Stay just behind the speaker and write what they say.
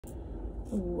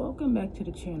Welcome back to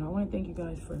the channel. I want to thank you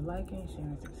guys for liking,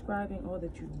 sharing, subscribing. All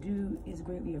that you do is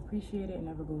greatly appreciated and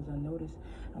never goes unnoticed.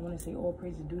 I want to say all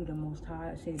praise is due to the Most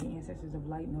High. I say the ancestors of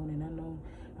light, known and unknown.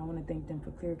 I want to thank them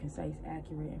for clear, concise,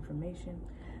 accurate information.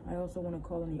 I also want to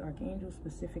call on the archangels,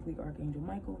 specifically Archangel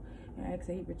Michael, and ask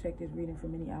that he protect this reading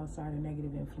from any outside or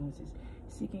negative influences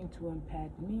seeking to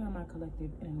impact me or my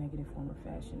collective in a negative form or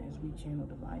fashion as we channel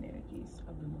divine energies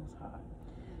of the Most High.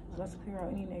 So let's clear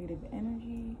out any negative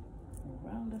energy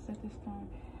around us at this time.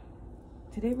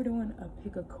 Today we're doing a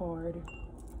pick a card,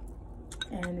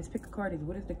 and this pick a card is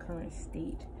what is the current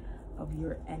state of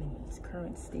your enemies.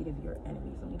 Current state of your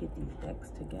enemies. Let me get these decks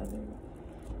together.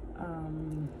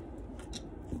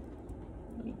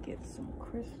 Let me get some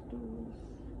crystals.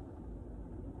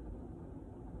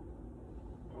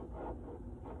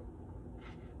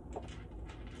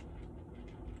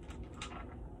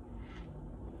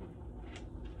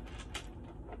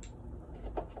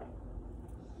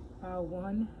 Pile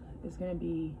one is going to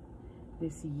be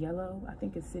this yellow, I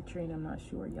think it's citrine, I'm not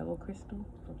sure, yellow crystal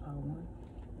for pile one.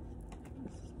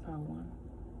 This is pile one.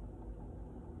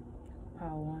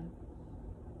 Pile one.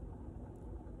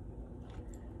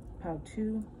 Pile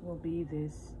two will be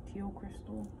this teal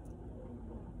crystal.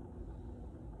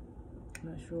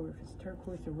 I'm not sure if it's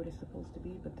turquoise or what it's supposed to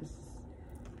be, but this is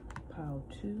pile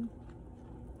two.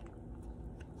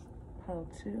 Pile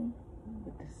two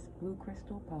with this blue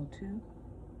crystal, pile two.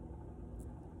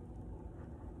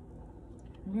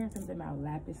 I'm hearing something about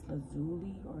lapis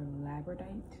lazuli or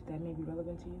labradite that may be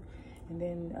relevant to you. And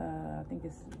then I think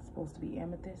this is supposed to be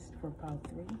amethyst for pile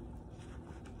three.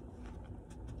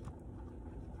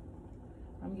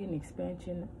 I'm getting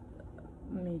expansion.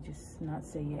 Let me just not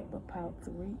say yet, but pile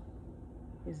three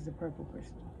is the purple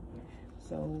crystal.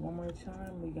 So one more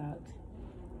time, we got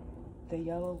the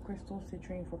yellow crystal,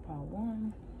 citrine for pile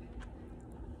one.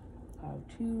 Pile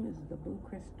two is the blue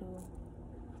crystal.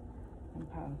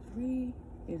 And pile three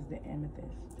is the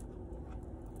amethyst.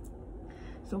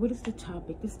 So what is the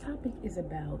topic? This topic is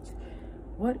about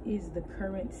what is the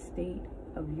current state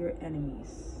of your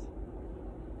enemies.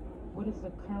 What is the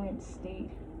current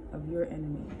state of your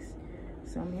enemies?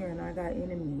 So I'm hearing I got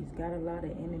enemies, got a lot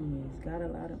of enemies, got a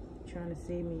lot of trying to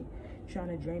save me, trying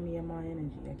to drain me of my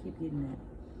energy. I keep getting that.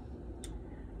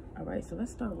 All right, so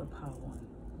let's start with pile one.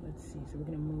 Let's see. So we're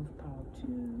gonna move pile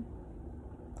two.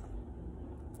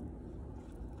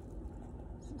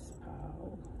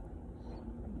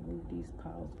 Move these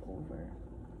piles over.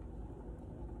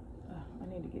 I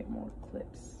need to get more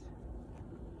clips.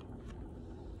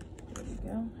 There we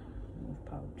go. Move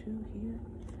pile two here.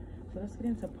 So let's get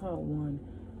into pile one.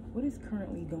 What is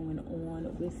currently going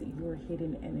on with your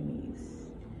hidden enemies?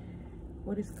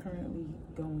 What is currently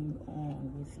going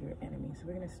on with your enemies? So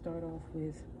we're going to start off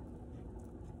with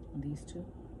these two.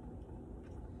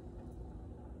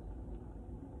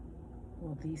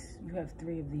 Well, these, you have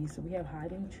three of these. So we have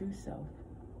hiding true self,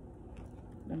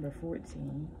 number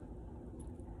 14.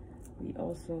 We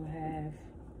also have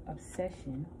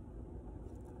obsession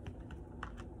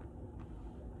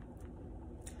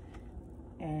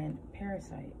and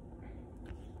parasite.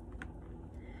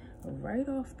 Right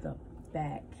off the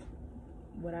bat,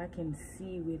 what I can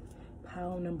see with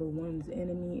pile number one's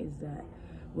enemy is that,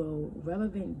 well,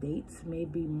 relevant dates may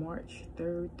be March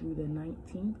 3rd through the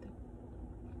 19th.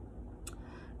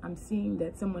 I'm seeing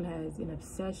that someone has an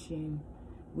obsession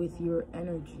with your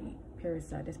energy.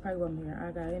 Parasite, that's probably what I'm hearing.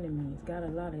 I got enemies, got a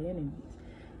lot of enemies,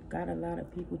 got a lot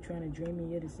of people trying to drain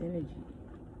me of this energy.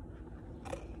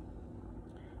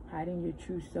 Hiding your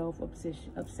true self,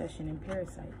 obsession and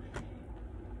parasite.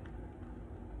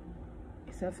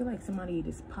 So I feel like somebody,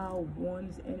 this pile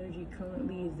one's energy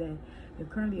currently is that they're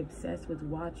currently obsessed with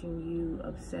watching you,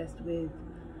 obsessed with,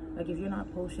 like, if you're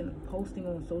not posting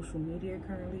on social media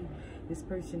currently, this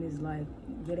person is like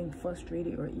getting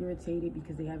frustrated or irritated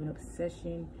because they have an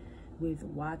obsession with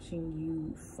watching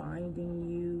you, finding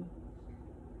you.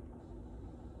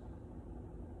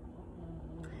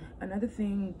 Another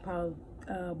thing, pile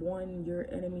one, your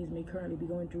enemies may currently be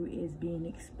going through is being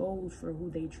exposed for who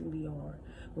they truly are,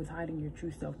 with hiding your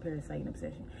true self, parasite, and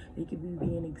obsession. They could be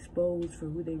being exposed for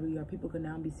who they really are. People could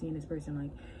now be seeing this person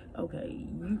like, okay,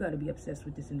 you got to be obsessed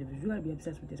with this individual. You got to be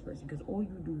obsessed with this person because all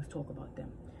you do is talk about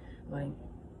them. Like,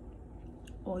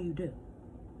 all you do.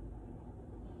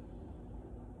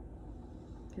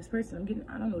 This person,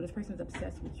 I don't know, this person's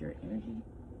obsessed with your energy.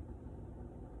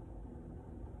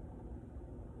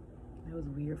 That was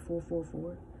weird.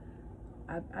 444.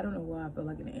 I don't know why I feel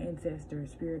like an ancestor,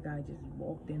 spirit guy just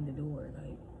walked in the door.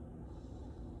 Like,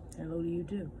 hello to you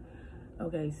too.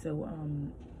 Okay, so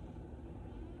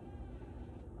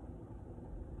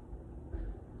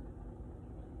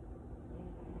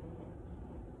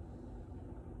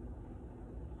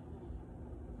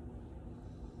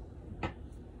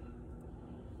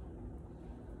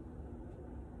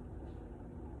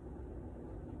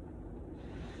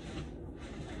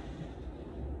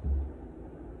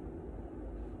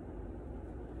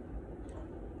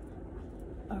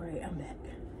All right, I'm back.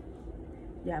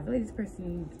 Yeah, I feel like this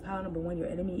person's pile number one, your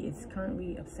enemy, is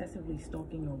currently obsessively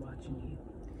stalking or watching you.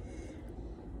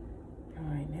 All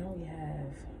right, now we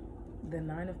have the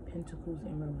Nine of Pentacles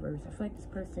in reverse. I feel like this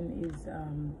person is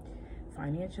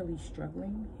financially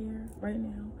struggling here right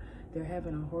now. They're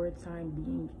having a hard time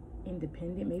being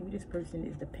independent. Maybe this person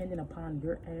is dependent upon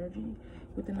your energy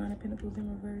with the Nine of Pentacles in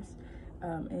reverse,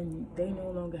 and they no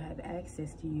longer have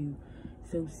access to you.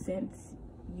 So since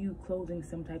you closing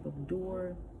some type of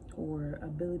door or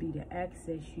ability to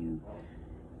access you,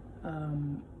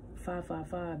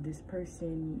 555, this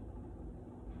person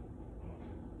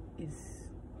is,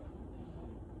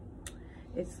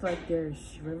 it's like they're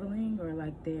shriveling, or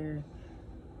like they're,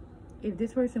 if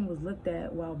this person was looked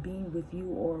at while being with you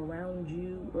or around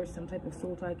you, or some type of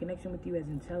soul tie connection with you, as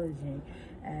intelligent,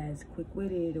 as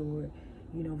quick-witted, or,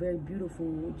 you know, very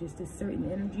beautiful, just a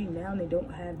certain energy, now they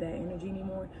don't have that energy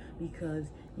anymore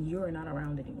because you're not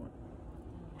around anymore.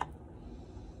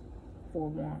 4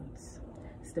 Wands,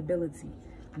 stability,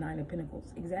 9 of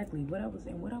Pentacles. Exactly what I was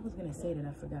gonna say that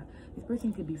I forgot. This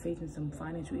person could be facing some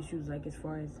financial issues, like as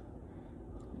far as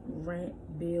rent,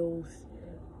 bills.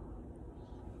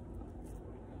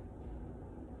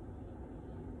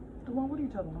 Duan, what are you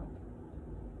talking about?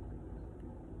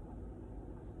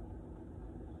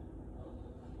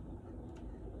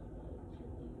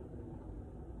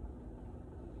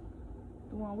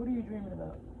 Duan, what are you dreaming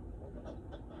about?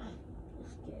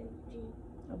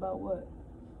 About what?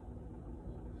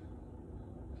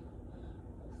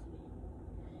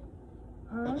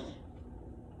 Huh?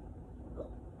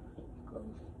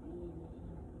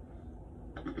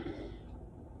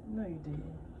 No, you didn't.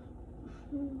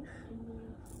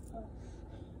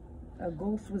 A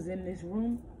ghost was in this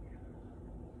room?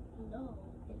 No,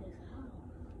 in this house.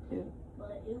 It,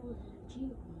 but it was in G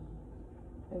room.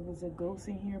 It was a ghost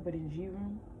in here, but in G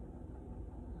room?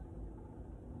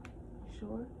 You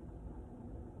sure?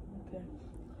 Okay.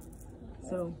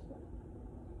 So,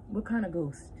 what kind of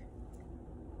ghost?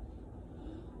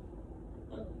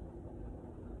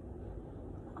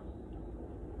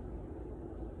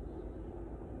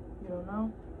 You don't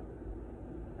know?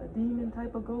 A demon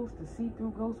type of ghost? A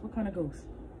see-through ghost? What kind of ghost?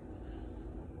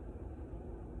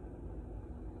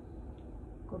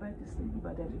 Go back to sleep. You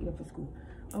about to have to get up for school.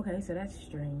 Okay, so that's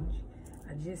strange.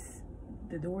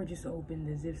 The door just opened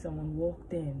as if someone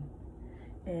walked in.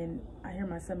 And I hear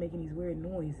my son making these weird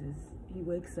noises. He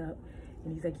wakes up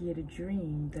and he's like he had a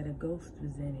dream that a ghost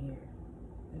was in here,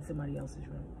 in somebody else's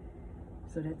room.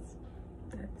 So that's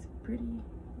pretty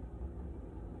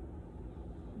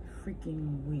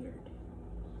freaking weird.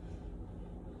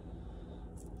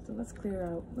 So let's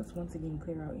once again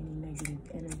clear out any negative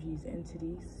energies,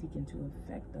 entities seeking to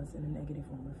affect us in a negative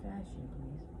form or fashion,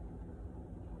 please.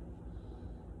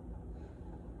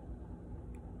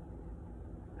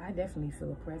 I definitely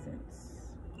feel a presence.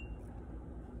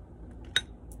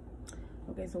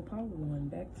 Okay, so pile 1,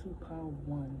 back to pile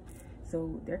 1.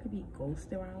 So there could be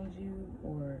ghosts around you,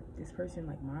 or this person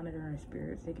like monitoring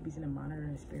spirits. They could be sending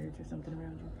monitoring spirits or something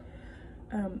around you.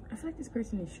 I feel like this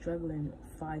person is struggling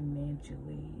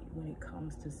financially when it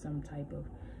comes to some type of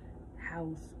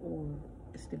house or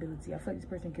stability. I feel like this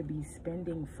person could be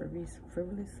spending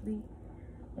frivolously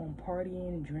on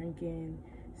partying, drinking,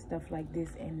 stuff like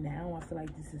this, and now I feel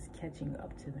like this is catching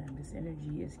up to them. This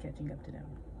energy is catching up to them.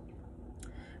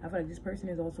 I feel like this person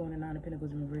is also in the Nine of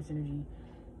Pentacles in reverse energy,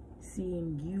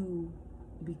 seeing you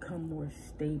become more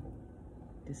stable.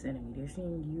 This enemy, they're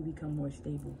seeing you become more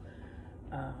stable.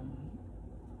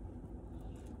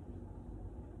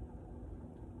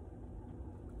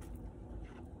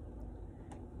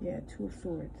 Yeah, 2 of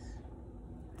Swords.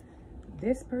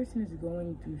 This person is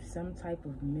going through some type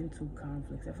of mental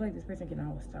conflicts. I feel like this person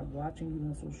cannot stop watching you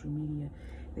on social media.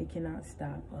 They cannot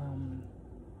stop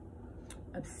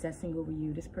obsessing over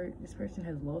you. This person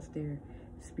has lost their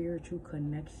spiritual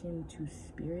connection to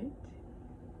spirit.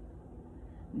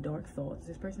 Dark thoughts.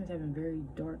 This person is having very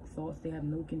dark thoughts. They have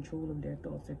no control of their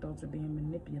thoughts. Their thoughts are being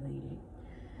manipulated.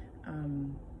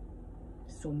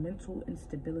 So mental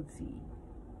instability.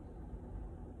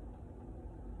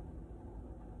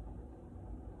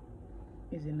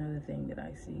 Is another thing that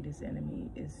I see this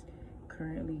enemy is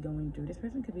currently going through. This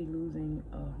person could be losing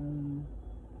a home,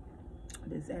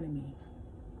 this enemy,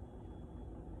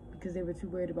 because they were too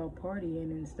worried about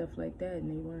partying and stuff like that,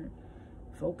 and they weren't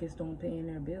focused on paying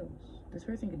their bills. This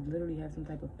person could literally have some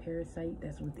type of parasite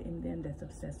that's within them that's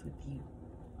obsessed with you.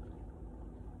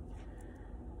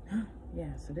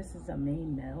 Yeah, so this is a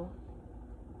main male.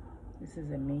 This is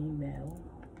a main male.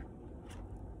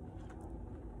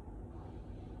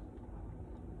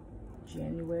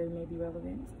 January may be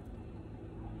relevant.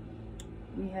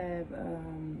 We have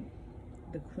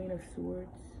the Queen of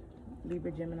Swords,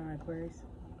 Libra, Gemini, Aquarius.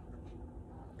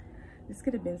 This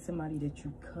could have been somebody that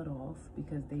you cut off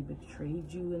because they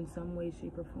betrayed you in some way,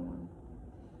 shape, or form.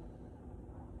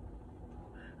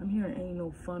 I'm hearing ain't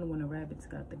no fun when the rabbit's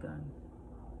got the gun.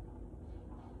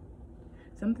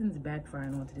 Something's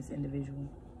backfiring onto this individual.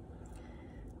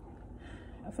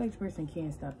 I feel like this person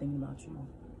can't stop thinking about you.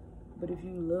 But if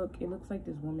you look, it looks like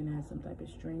this woman has some type of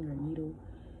string or needle.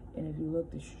 And if you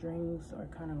look, the strings are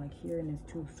kind of like here in this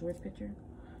Two of Swords picture.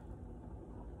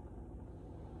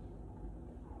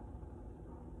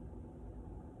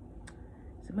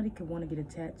 Somebody could want to get a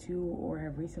tattoo or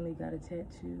have recently got a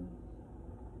tattoo.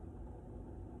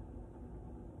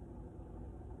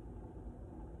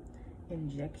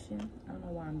 Injection. I don't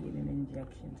know why I'm getting an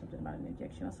injection. Something about an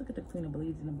injection. Let's look at the Queen of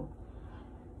Blades in the book.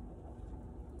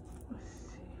 Let's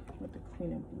see what the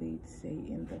Queen of Blades say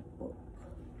in the book.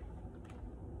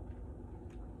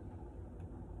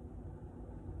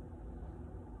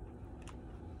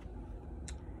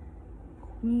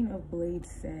 Queen of Blades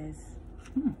says,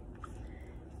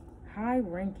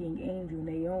 high-ranking angel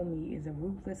Naomi is a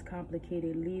ruthless,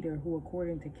 complicated leader who,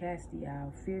 according to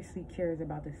Castiel, fiercely cares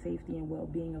about the safety and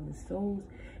well-being of the souls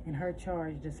in her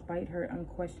charge, despite her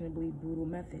unquestionably brutal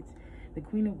methods. The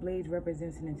Queen of Blades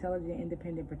represents an intelligent,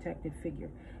 independent, protective figure.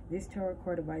 This tarot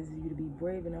card advises you to be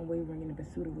brave and unwavering in the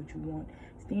pursuit of what you want.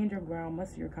 Stand your ground,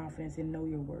 muster your confidence, and know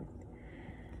your worth.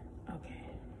 Okay.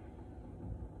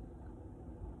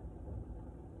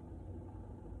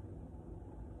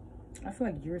 I feel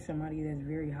like you're somebody that's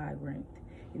very high ranked.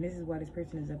 And this is why this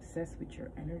person is obsessed with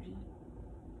your energy.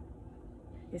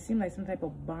 It seemed like some type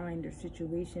of bind or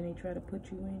situation they try to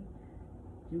put you in,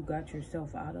 you got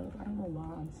yourself out of. I don't know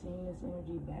why I'm seeing this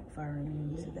energy backfiring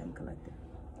into them collective.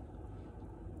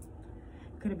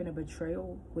 Could have been a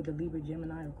betrayal with the Libra,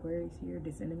 Gemini, Aquarius here,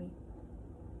 this enemy.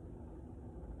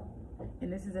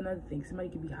 And this is another thing. Somebody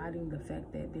could be hiding the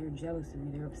fact that they're jealous of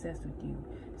you. They're obsessed with you.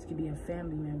 This could be a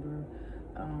family member.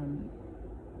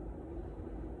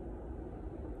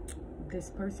 This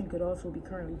person could also be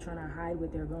currently trying to hide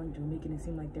what they're going through, making it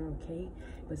seem like they're okay,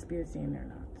 but Spirit's saying they're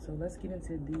not. So let's get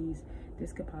into these.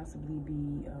 This could possibly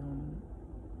be,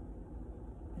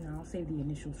 I'll save the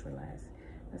initials for last.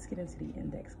 Let's get into the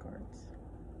index cards.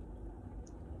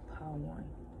 Pile 1.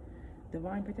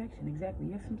 Divine protection. Exactly.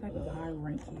 You have some type of high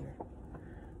rank here.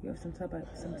 You have some type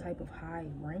of high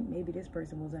rank. Maybe this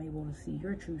person was unable to see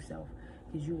your true self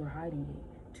because you were hiding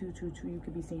it. 222. You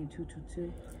could be seeing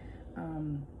 222.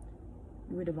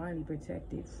 You were divinely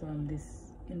protected from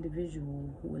this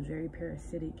individual who was very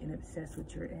parasitic and obsessed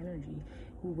with your energy,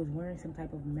 who was wearing some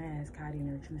type of mask hiding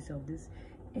their true self. This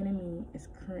enemy is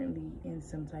currently in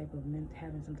some type of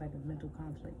having some type of mental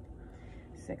conflict.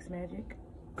 Sex magic.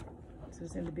 So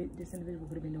this individual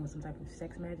could have been doing some type of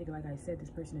sex magic. Like I said,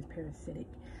 this person is parasitic,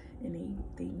 and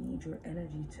they need your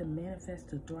energy to manifest,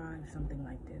 to thrive, something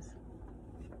like this.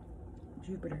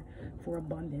 Jupiter for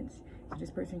abundance. So this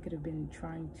person could have been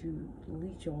trying to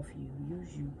leech off you,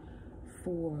 use you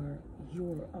for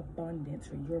your abundance,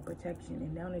 for your protection.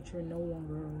 And now that you're no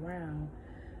longer around,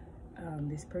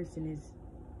 this person is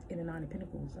in a 9 of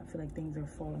Pentacles. I feel like things are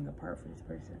falling apart for this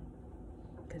person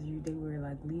because they were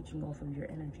like leeching off of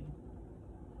your energy.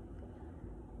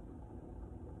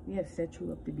 We have set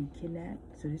you up to be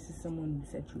kidnapped. So this is someone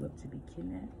who set you up to be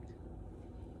kidnapped.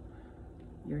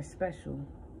 You're special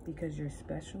because you're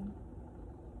special.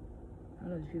 I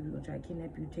don't know if people are going to try to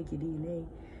kidnap you, take your DNA.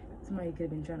 Somebody could have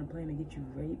been trying to plan to get you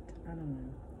raped. I don't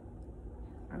know.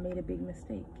 I made a big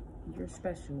mistake. You're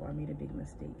special. I made a big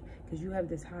mistake. Because you have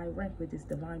this high rank with this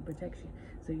divine protection.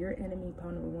 So your enemy,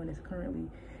 pile number 1, is currently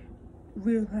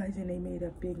realizing they made a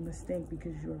big mistake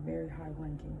because you're very high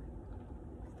ranking.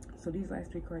 So these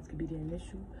last 3 cards could be the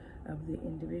initial of the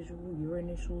individual, your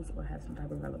initials, or have some type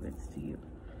of relevance to you.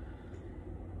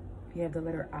 You have the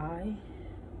letter I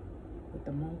with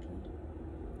the monkey.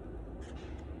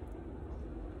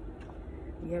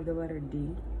 You have the letter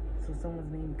D. So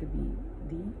someone's name could be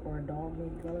D, or a dog may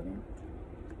be relevant.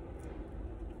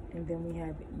 And then we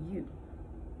have U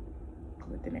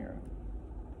with an arrow.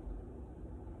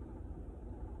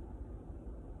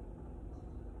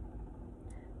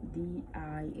 D,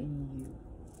 I, and U.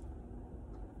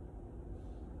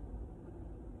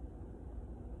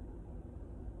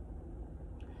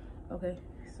 Okay,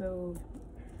 so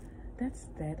that's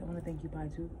that. I want to thank you, Pile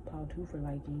 2, for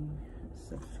liking,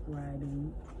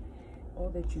 subscribing. All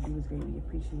that you do is greatly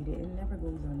appreciated. It never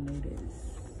goes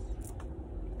unnoticed.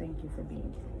 Thank you for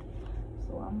being here.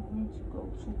 So I'm going to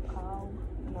go to pile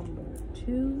number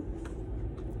 2.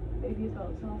 Maybe it's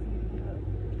about time for you to get up.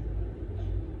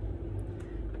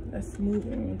 Let's move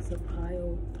into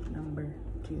pile number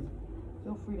 2.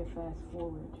 Feel free to fast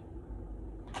forward.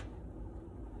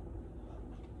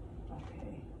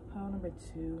 Okay, pile number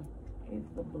 2 is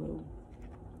the blue.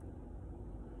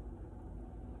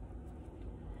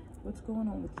 What's going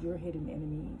on with your hidden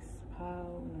enemies?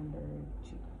 Pile number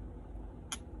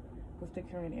 2. What's the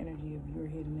current energy of your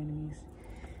hidden enemies?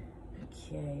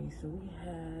 Okay, so we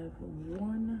have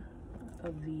one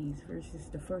of these versus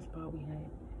the first pile we had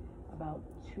about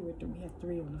 2 or 3. We have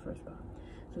 3 on the first pile.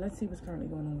 So let's see what's currently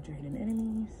going on with your hidden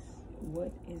enemies.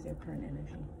 What is their current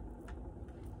energy?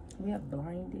 We have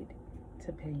blinded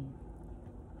to pain.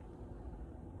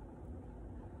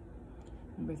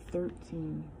 Number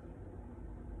 13.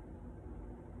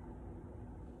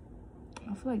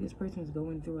 I feel like this person is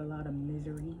going through a lot of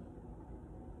misery.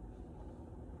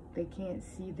 They can't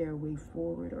see their way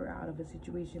forward or out of a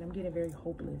situation. I'm getting very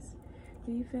hopeless.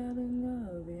 We fell in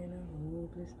love in a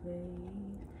hopeless place.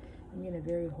 I'm getting a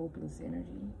very hopeless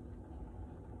energy.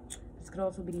 This could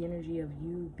also be the energy of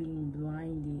you being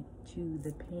blinded to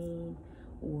the pain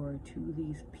or to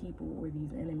these people or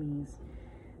these enemies.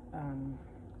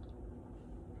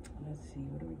 Let's see,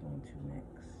 what are we going to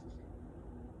next?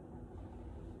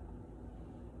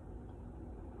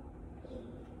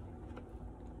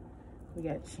 We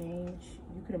got change.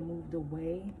 You could have moved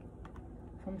away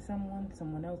from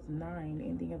someone else. 9,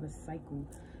 ending of a cycle.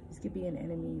 This could be an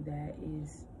enemy that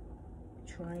is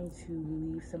trying to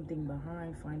leave something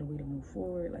behind, find a way to move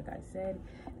forward. Like I said,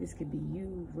 this could be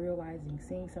you realizing,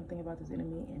 seeing something about this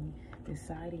enemy and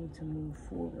deciding to move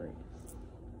forward.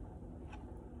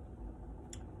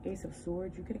 Ace of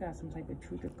Swords. You could have got some type of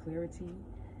truth or clarity.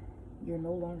 You're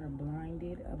no longer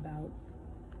blinded about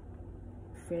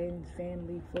friends,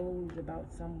 family, foes, about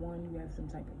someone. You have some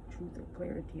type of truth or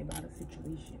clarity about a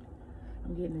situation.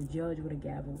 I'm getting a judge with a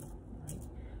gavel, like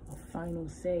a final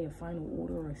say, a final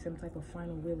order, or some type of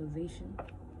final realization.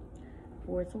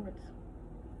 4 of Swords.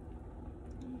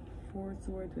 4 of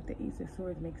Swords with the Ace of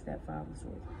Swords makes that 5 of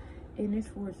Swords. In this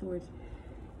 4 of Swords,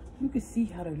 you can see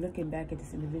how they're looking back at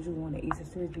this individual on the Ace of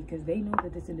Swords, because they know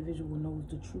that this individual knows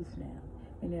the truth now.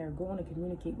 And they're going to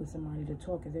communicate with somebody to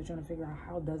talk, because they're trying to figure out,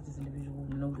 how does this individual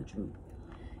know the truth,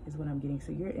 is what I'm getting.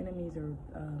 So your enemies are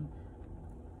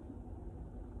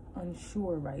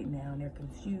unsure right now, and they're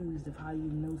confused of how you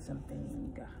know something,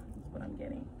 is what I'm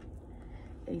getting.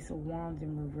 Ace of Wands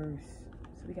in reverse.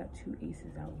 So we got 2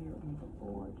 aces out here on the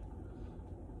board.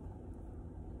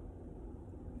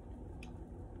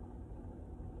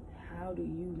 How do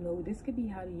you know? This could be,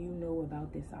 how do you know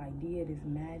about this idea, this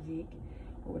magic,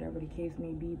 or whatever the case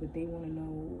may be, but they want to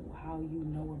know how you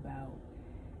know about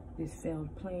this failed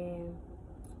plan.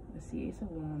 Let's see, Ace of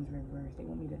Wands reverse. They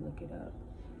want me to look it up.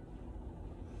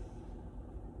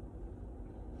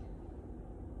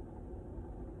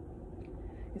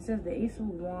 It says the Ace of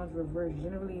Wands reverse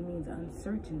generally means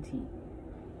uncertainty.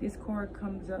 This card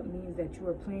comes up means that you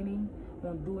are planning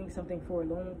on doing something for a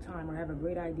long time or have a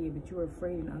great idea, but you're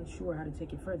afraid and unsure how to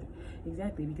take it further.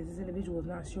 Exactly, because this individual is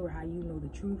not sure how you know the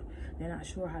truth. They're not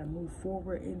sure how to move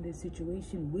forward in this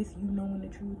situation with you knowing the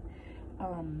truth.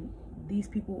 These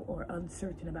people are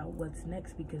uncertain about what's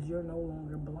next because you're no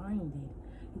longer blinded.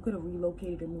 You could have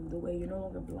relocated or moved away. You're no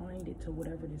longer blinded to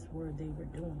whatever this word they were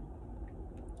doing.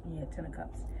 Yeah, 10 of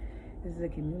Cups. This is a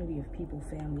community of people,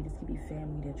 family. This could be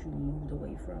family that you moved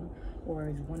away from or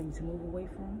is wanting to move away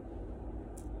from.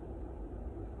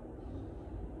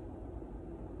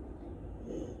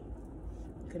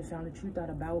 Could have found the truth out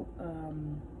about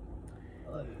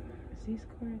these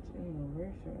cards in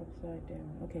reverse or upside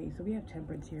down. Okay, so we have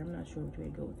Temperance here. I'm not sure which way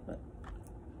it goes, but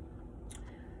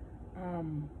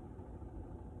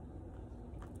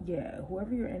yeah,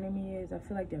 whoever your enemy is, I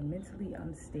feel like they're mentally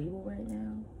unstable right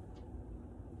now.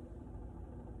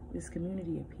 This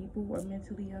community of people are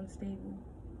mentally unstable.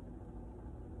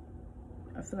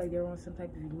 I feel like they're on some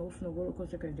type of emotional roller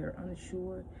coaster because they're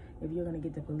unsure if you're going to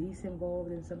get the police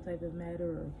involved in some type of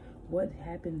matter, or what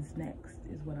happens next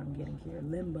is what I'm getting here.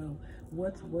 Limbo.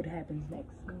 What happens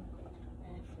next?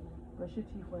 Brush your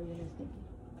teeth while you're listening.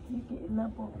 You're getting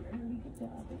up over early. Good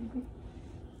job, baby. Good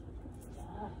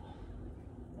job.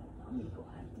 Mommy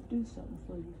gonna have to do something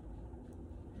for you.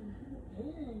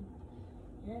 Good.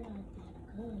 Yeah, I did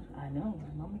good. I know.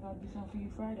 Mommy gonna do something for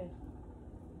you Friday.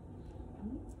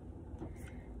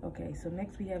 Okay, so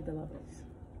next we have the Lovers.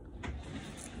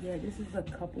 Yeah, this is a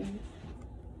couple,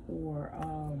 or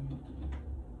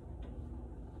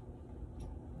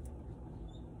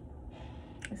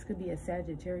this could be a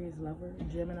Sagittarius lover,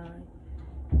 Gemini.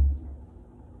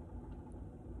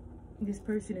 This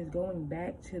person is going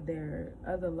back to their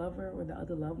other lover or the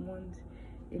other loved ones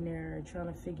and they're trying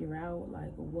to figure out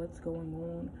like what's going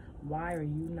on. Why are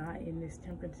you not in this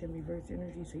temperance and reverse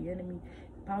energy? So your enemy,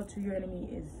 power to your enemy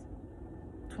is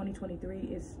 2023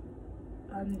 is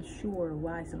unsure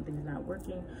why something's not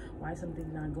working, why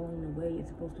something's not going the way it's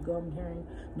supposed to go. I'm hearing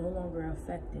no longer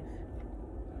effective.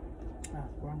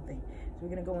 Wrong thing. So we're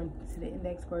gonna go into the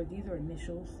index cards. These are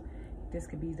initials. This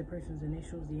could be the person's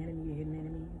initials, the enemy, the hidden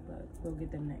enemy, but we'll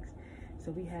get them next.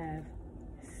 So we have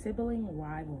sibling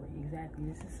rivalry. Exactly.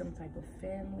 This is some type of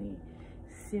family,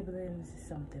 siblings,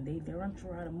 something. They're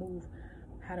unsure how to move,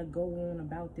 how to go on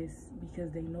about this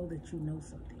because they know that you know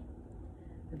something.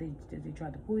 That they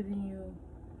tried to poison you.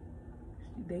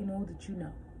 They know that you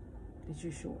know, that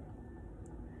you're sure.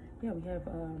 Yeah, we have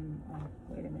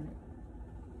wait a minute.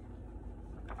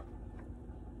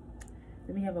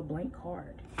 Then we have a blank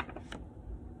card.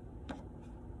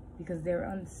 Because they're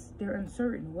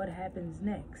uncertain what happens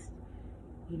next.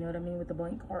 You know what I mean? With the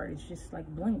blank card, it's just like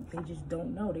blank. They just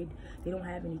don't know. They don't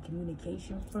have any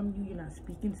communication from you. You're not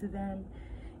speaking to them.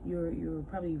 You're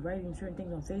probably writing certain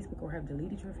things on Facebook or have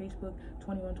deleted your Facebook.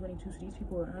 21, 22. So these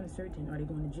people are uncertain. Are they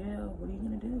going to jail? What are you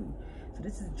gonna do? So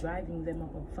this is driving them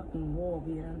up a fucking wall,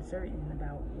 being uncertain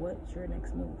about what's your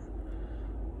next move.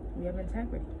 We have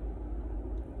integrity.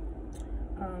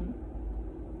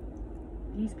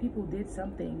 These people did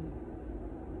something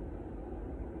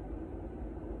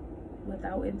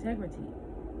without integrity.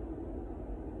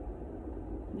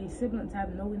 These siblings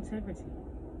have no integrity.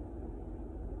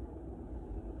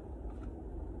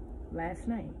 Last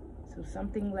night. So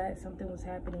something was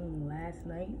happening last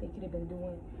night. They could have been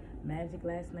doing magic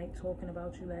last night, talking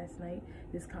about you last night.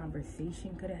 This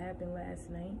conversation could have happened last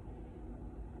night.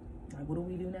 Like, what do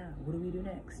we do now? What do we do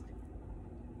next?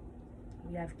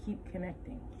 We have keep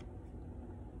connecting.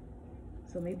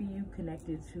 So maybe you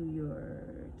connected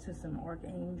to some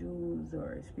archangels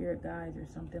or spirit guides or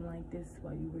something like this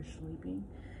while you were sleeping,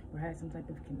 or had some type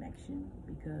of connection,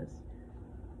 because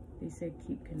they said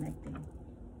keep connecting.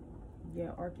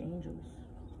 Yeah, archangels,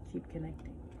 keep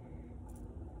connecting.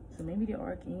 So maybe the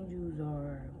archangels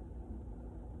are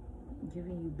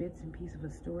giving you bits and pieces of a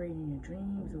story in your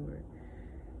dreams, or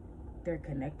they're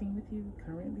connecting with you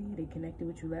currently. They connected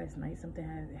with you last night. Something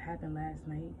happened last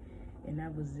night, and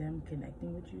that was them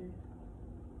connecting with you.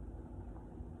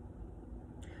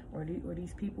 Or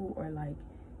these people are like,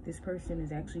 this person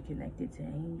is actually connected to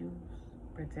angels,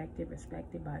 protected,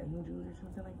 respected by angels or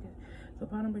something like this. So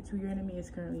part number 2, your enemy is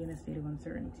currently in a state of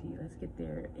uncertainty. Let's get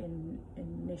their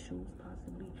initials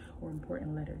possibly, or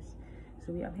important letters.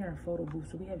 So I'm hearing photo booth.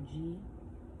 So we have G.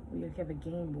 We have a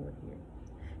game board here.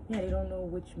 Yeah, they don't know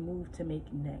which move to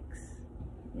make next.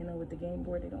 You know, with the game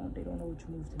board, they don't know which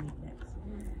move to make next.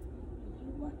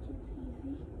 You watching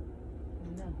TV?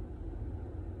 No.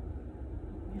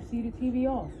 You see the TV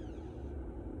off.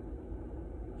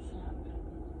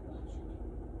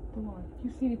 Come on,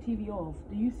 you see the TV off.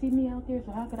 Do you see me out there?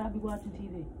 So how could I be watching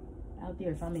TV out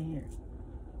there if I'm in here?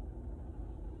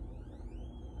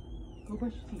 Go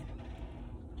brush your teeth.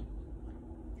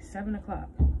 7 o'clock.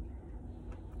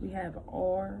 We have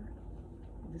R.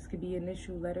 This could be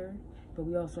initial letter, but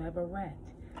we also have a rat.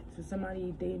 So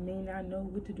somebody, they may not know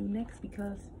what to do next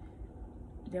because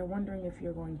they're wondering if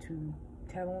you're going to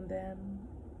tell on them.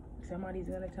 Somebody's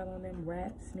going to tell on them.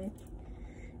 Rat, snitch.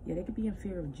 Yeah, they could be in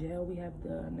fear of jail. We have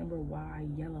the number Y,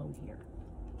 yellow here.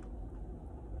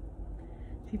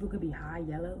 People could be high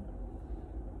yellow.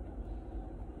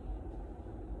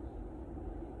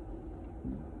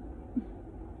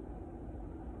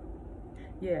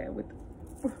 Yeah, with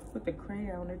the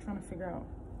crayon, they're trying to figure out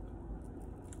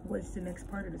what's the next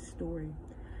part of the story.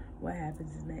 What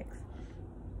happens next?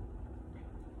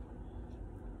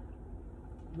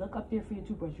 Look up there for your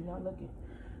toothbrush. You're not looking.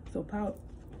 So, part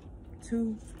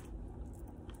 2,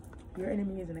 your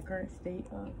enemy is in a current state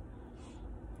of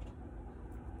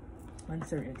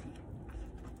uncertainty.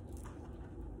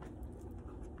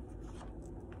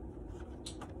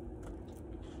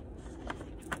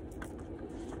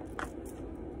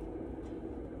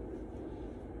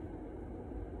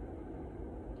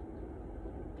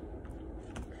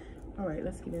 All right,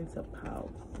 let's get into pile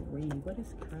 3. What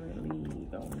is currently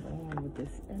going on with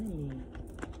this enemy?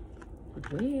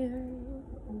 Where?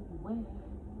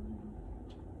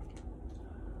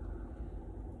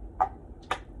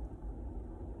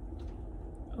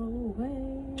 Oh,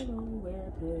 where? Oh,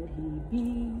 where could he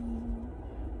be?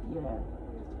 Yeah.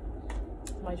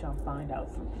 Somebody trying to find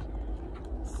out something.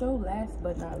 So last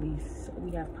but not least,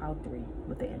 we have pile 3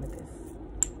 with the amethyst.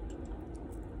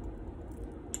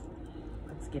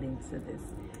 Let's get into this.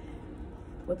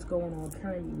 What's going on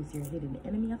currently with your hidden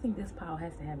enemy? I think this pile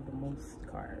has to have the most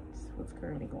cards. What's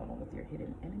currently going on with your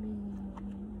hidden enemy?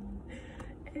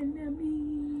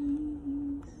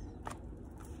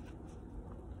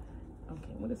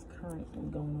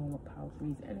 pile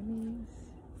 3's enemies.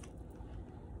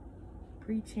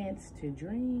 Pre-chance to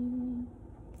dream.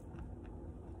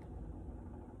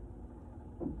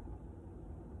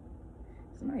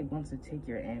 Somebody wants to take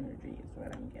your energy is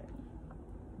what I'm getting.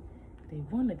 They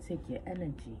want to take your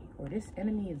energy, or this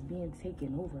enemy is being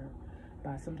taken over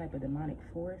by some type of demonic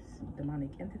force,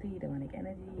 demonic entity, demonic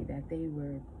energy that they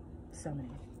were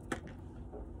summoning.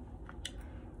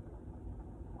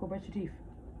 Go brush your teeth.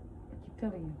 I keep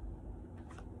telling you.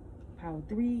 Pile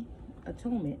 3,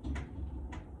 atonement.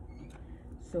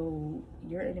 So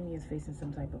your enemy is facing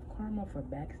some type of karma for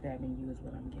backstabbing you is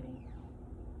what I'm getting.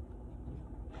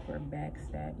 For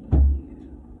backstabbing you.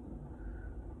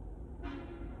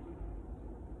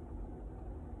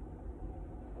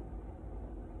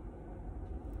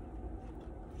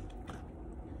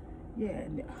 Yeah,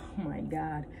 oh my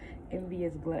God.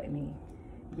 Envious gluttony.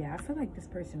 Yeah, I feel like this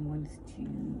person wants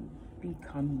to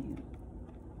become you.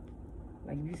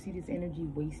 Like, you see this energy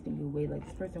wasting away. Like,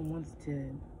 this person wants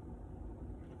to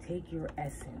take your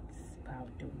essence, pile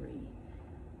 3.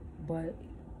 But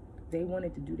they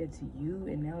wanted to do that to you,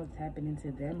 and now it's happening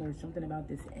to them, or something about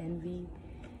this envy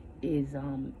is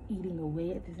eating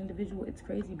away at this individual. It's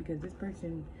crazy because this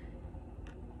person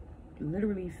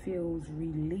literally feels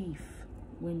relief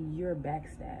when you're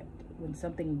backstabbed, when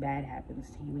something bad happens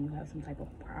to you, when you have some type of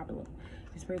problem.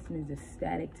 This person is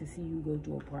ecstatic to see you go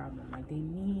through a problem. Like, they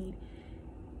need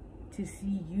to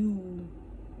see you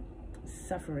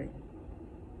suffering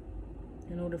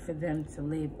in order for them to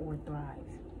live or thrive.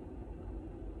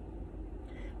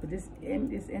 But this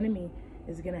enemy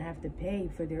is going to have to pay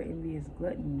for their envious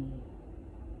gluttony.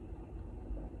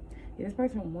 Yeah, this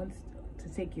person wants to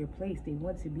take your place. They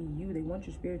want to be you. They want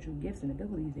your spiritual gifts and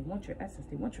abilities. They want your essence.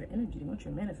 They want your energy. They want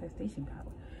your manifestation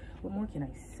power. What more can I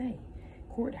say?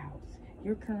 Courthouse.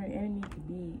 Your current enemy could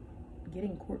be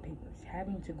getting court papers,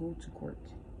 having to go to court.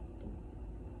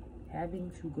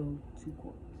 Having to go to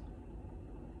court.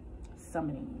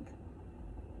 Summoning.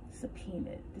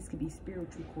 Subpoena. This could be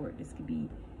spiritual court. This could be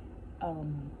I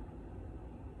don't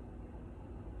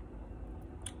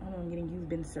know, I'm getting you've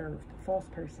been served. False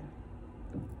person.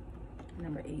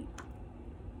 Number 8.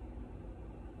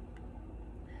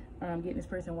 I'm getting this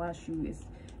person watch you.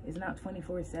 It's not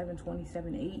 24/7,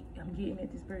 27/8. I'm getting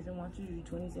it. This person watches you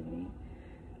 27/8.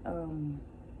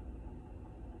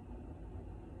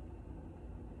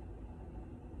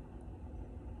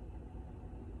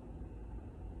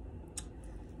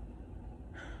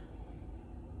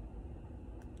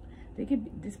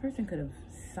 This person could have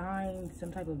signed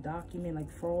some type of document, like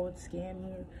fraud, scam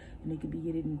here, and they could be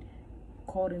getting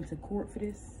called into court for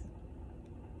this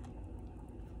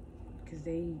because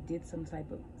they did some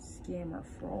type of scam or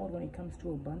fraud when it comes to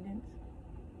abundance.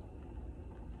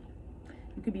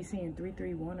 You could be seeing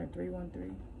 331 or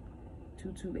 313,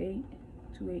 228,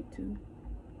 282.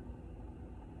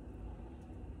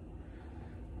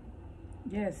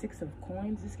 Yeah, 6 of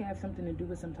coins. This could have something to do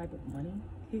with some type of money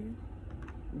here.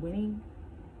 Winning.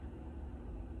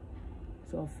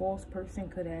 So a false person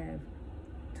could have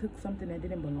took something that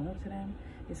didn't belong to them.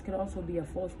 This could also be a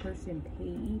false person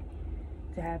paid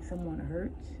to have someone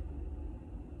hurt.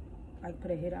 Like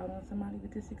put a hit out on somebody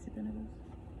with the 6 of Pentacles.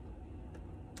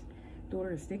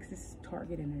 Daughter of 6, this is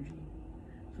target energy.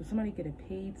 So somebody could have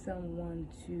paid someone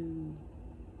to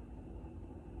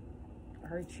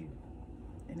hurt you.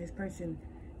 And this person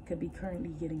could be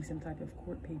currently getting some type of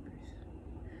court papers.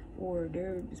 Or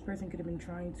this person could have been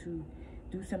trying to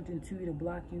do something to you to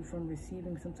block you from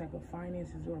receiving some type of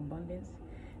finances or abundance.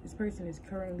 This person is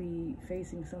currently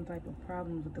facing some type of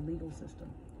problems with the legal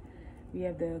system. We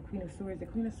have the Queen of Swords. The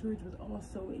Queen of Swords was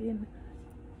also in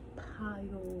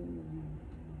pile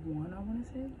 1, I want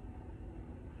to say.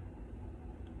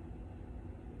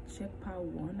 Check pile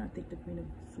 1. I think the Queen of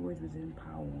Swords was in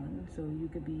pile 1. So you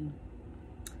could be,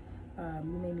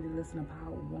 you may need to listen to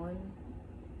pile 1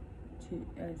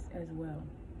 as well.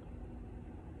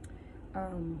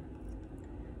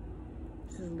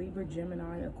 This is Libra,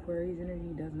 Gemini, Aquarius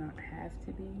energy. Does not have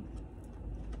to be.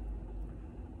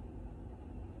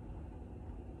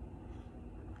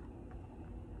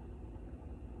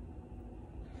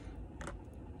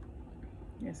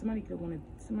 Yeah, somebody could wanted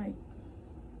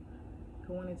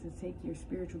to take your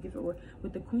spiritual gift, or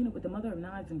with the Mother of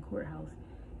Knives in courthouse.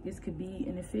 This could be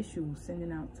an official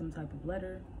sending out some type of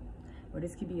letter. Or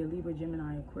this could be a Libra,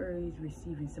 Gemini, Aquarius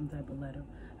receiving some type of letter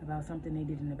about something they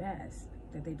did in the past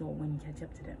that they thought wouldn't catch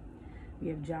up to them. We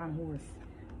have John Horse.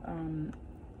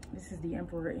 This is the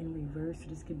Emperor in reverse. So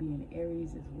this could be an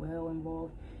Aries as well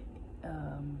involved.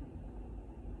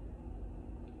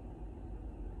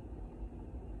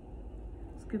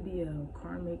 This could be a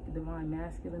karmic divine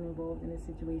masculine involved in this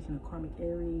situation. A karmic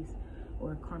Aries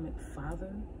or a karmic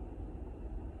father.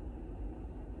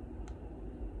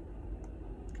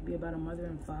 It could be about a mother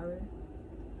and father.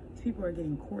 These people are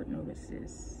getting court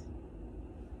notices.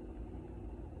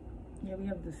 Yeah, we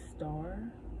have the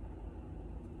Star.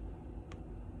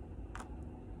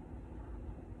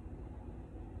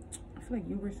 I feel like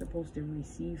you were supposed to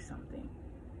receive something.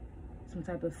 Some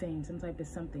type of fame, some type of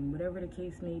something. Whatever the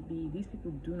case may be, these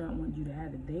people do not want you to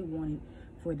have it. They want it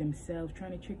for themselves,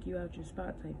 trying to trick you out your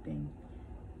spot type thing.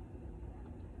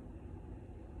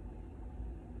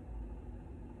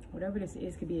 Whatever this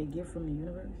is could be a gift from the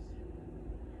universe.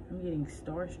 I'm getting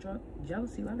starstruck.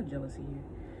 Jealousy, a lot of jealousy here.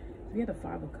 So we have the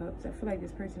Five of Cups. I feel like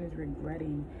this person is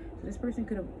regretting. So this person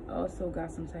could have also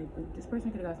got some type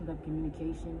of,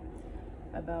 communication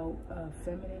about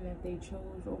feminine that they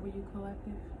chose over you,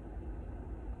 collective.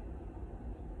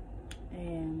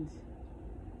 And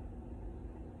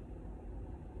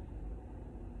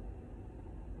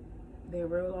they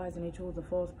realized and they chose a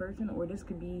false person, or this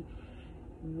could be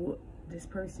what this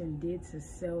person did to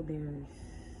sell their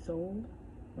soul,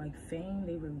 like fame.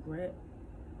 They regret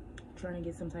trying to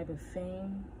get some type of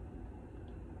fame.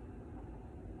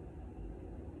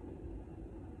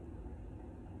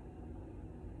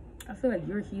 I feel like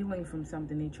you're healing from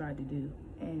something they tried to do,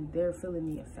 and they're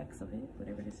feeling the effects of it,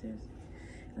 whatever this is.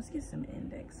 Let's get some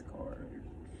index cards.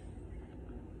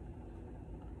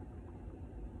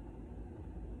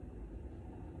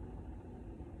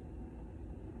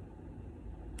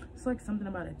 It's like something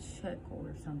about a check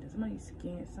or something. Somebody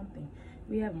scanned something.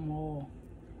 We have mall.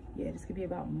 Yeah, this could be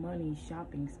about money,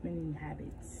 shopping, spending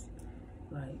habits.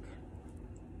 Like,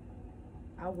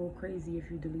 I'll go crazy if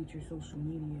you delete your social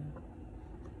media.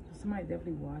 Somebody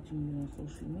definitely watching you on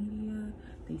social media.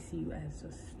 They see you as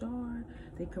a star.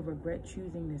 They could regret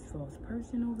choosing this false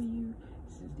person over you.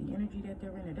 This is the energy that they're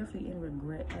in. They're definitely in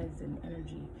regret as an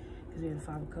energy. Because we have the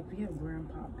Five of Cups. We have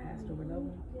grandpa passed over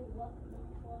level.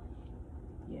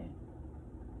 Yeah.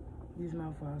 Use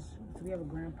mouthwash. So we have a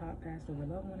grandpa passed over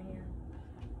loved one here.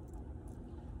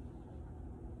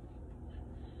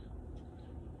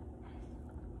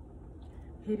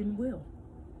 Hidden will.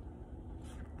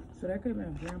 So that could have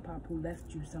been a grandpa who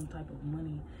left you some type of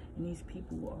money, and these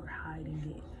people are hiding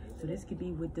it. So this could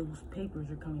be what those papers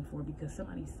are coming for, because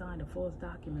somebody signed a false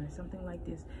document or something like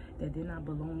this that did not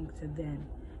belong to them.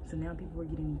 So now people are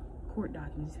getting court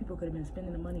documents. These people could have been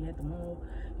spending the money at the mall,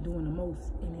 doing the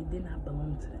most, and it did not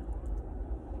belong to them.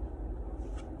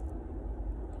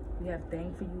 We have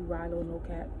Thing for You, Rilo, No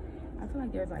Cap. I feel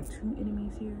like there's like two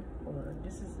enemies here, or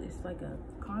it's like a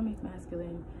karmic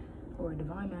masculine or a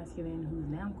divine masculine who's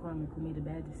now karmic, who made a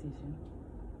bad decision.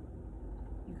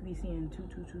 You could be seeing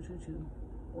 22222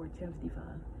 or 1055.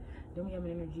 Then we have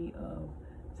an energy of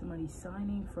somebody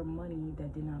signing for money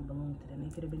that did not belong to them.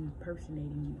 They could have been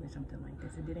impersonating you or something like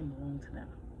this. It didn't belong to them.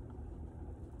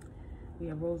 We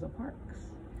have Rosa Parks.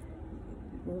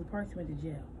 Rosa Parks went to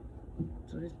jail.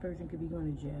 So this person could be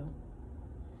going to jail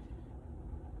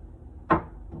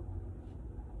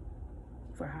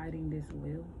for hiding this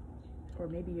will. Or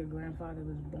maybe your grandfather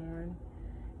was born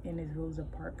in this Rosa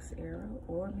Parks era,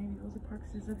 or maybe Rosa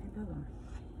Parks is of your bloodline.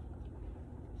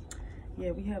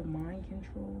 Yeah, we have mind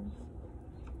controls.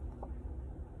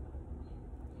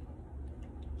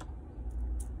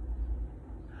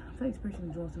 I feel like this person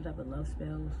is doing some type of love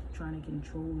spells, trying to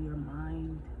control your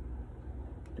mind,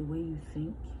 the way you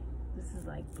think. This is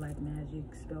like black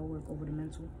magic, spell work over the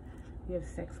mental. We have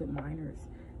sex with minors.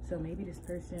 So maybe this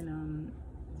person,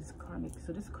 this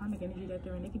karmic energy that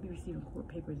they're in, they could be receiving court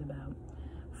papers about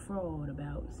fraud,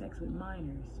 about sex with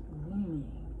minors, grooming,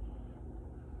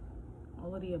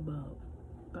 all of the above.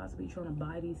 Possibly trying to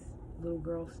buy these little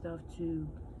girls stuff to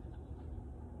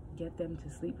get them to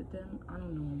sleep with them. I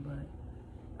don't know,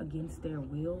 but against their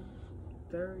will.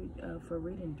 Third, for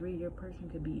reading 3, your person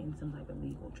could be in some type of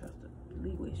legal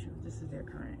issues. This is their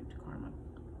current karma.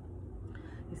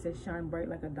 It says shine bright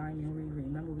like a diamond, Riri.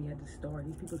 Remember, we had the star.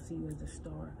 These people see you as a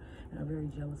star and are very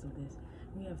jealous of this.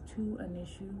 We have 2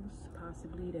 initials,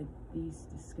 possibly that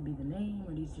this could be the name,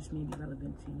 or these just may be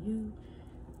relevant to you.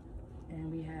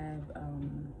 And we have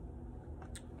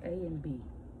A and B.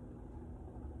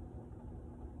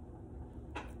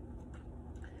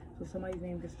 So somebody's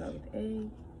name could start with A.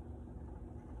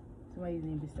 Somebody's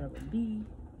name could start with B.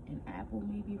 And apple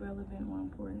may be relevant, more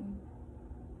important.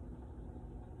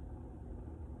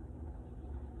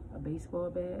 A baseball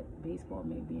bat. Baseball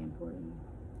may be important.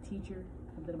 Teacher.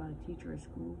 Something about a teacher at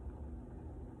school.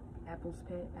 Apple's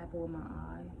pet. Apple in my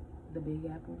eye. The Big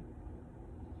Apple.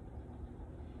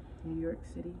 New York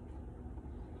City.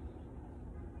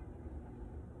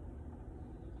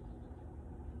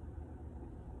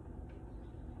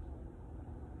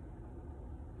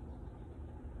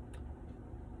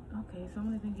 Okay, so I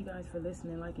want to thank you guys for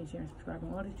listening, liking, sharing,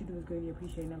 subscribing. All that you do is greatly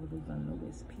appreciated. Never lose on no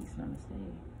list. Peace,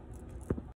 namaste.